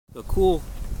cool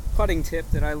putting tip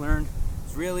that I learned.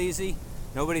 It's real easy.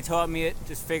 Nobody taught me it,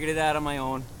 just figured it out on my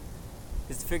own.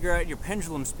 Is to figure out your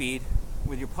pendulum speed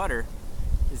with your putter,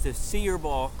 is to see your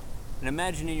ball and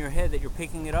imagine in your head that you're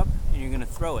picking it up and you're going to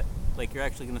throw it, like you're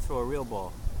actually going to throw a real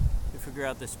ball. To figure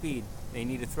out the speed that you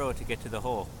need to throw it to get to the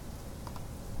hole.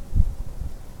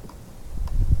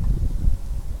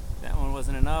 That one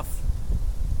wasn't enough.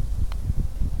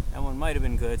 That one might have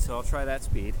been good, so I'll try that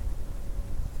speed.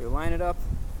 So you line it up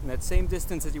in that same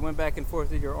distance as you went back and forth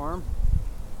with your arm.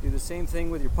 Do the same thing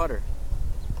with your putter.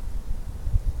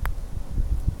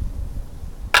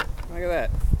 Look at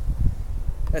that.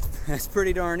 That's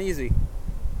pretty darn easy.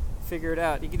 Figure it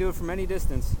out. You can do it from any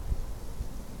distance.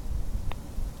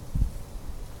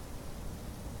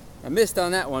 I missed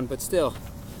on that one, but still.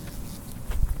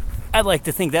 I'd like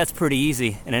to think that's pretty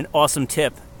easy and an awesome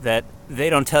tip that they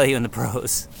don't tell you in the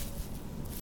pros.